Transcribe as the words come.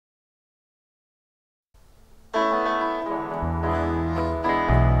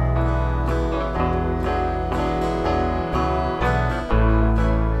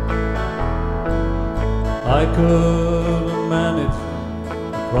couldn't manage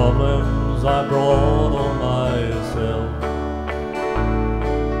the problems I brought on myself,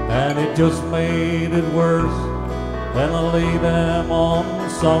 and it just made it worse when I lay them on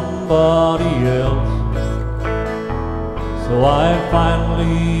somebody else. So I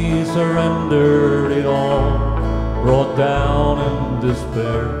finally surrendered it all, brought down in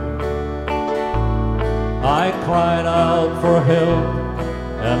despair. I cried out for help,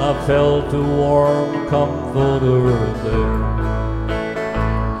 and I felt a warm comforter there.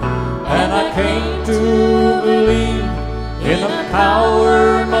 And I came to believe in a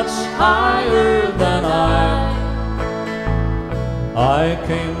power much higher than I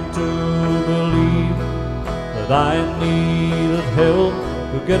came to believe that I needed help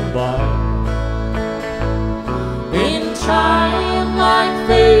to get by. In childlike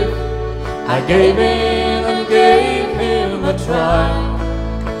faith, I gave in and gave him a try,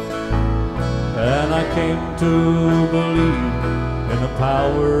 and I came to believe in a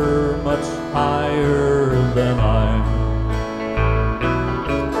power much higher than I.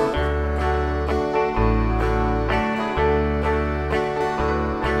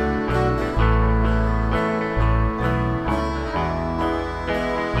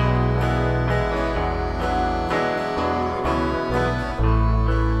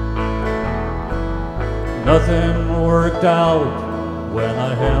 Nothing worked out when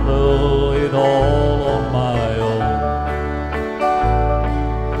I handled it all on my own,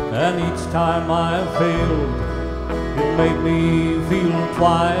 and each time I failed, it made me feel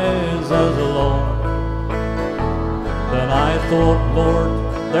twice as alone. Then I thought, Lord,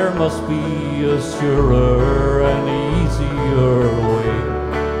 there must be a surer and easier way,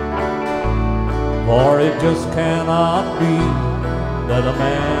 for it just cannot be that a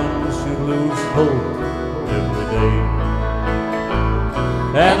man should lose hope every day.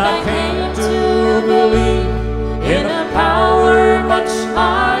 And I came to believe in a power much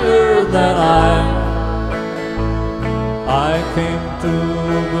higher than I came to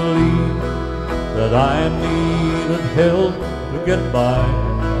believe that I needed help to get by.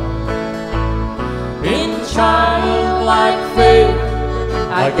 In childlike faith,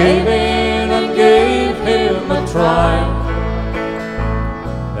 I gave in and gave him a try,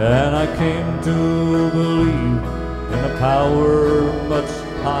 and I came to believe in a power much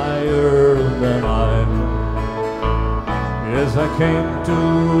higher than I. Yes, I came to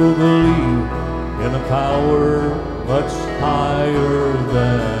believe in a power much higher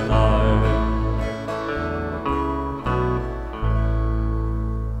than I.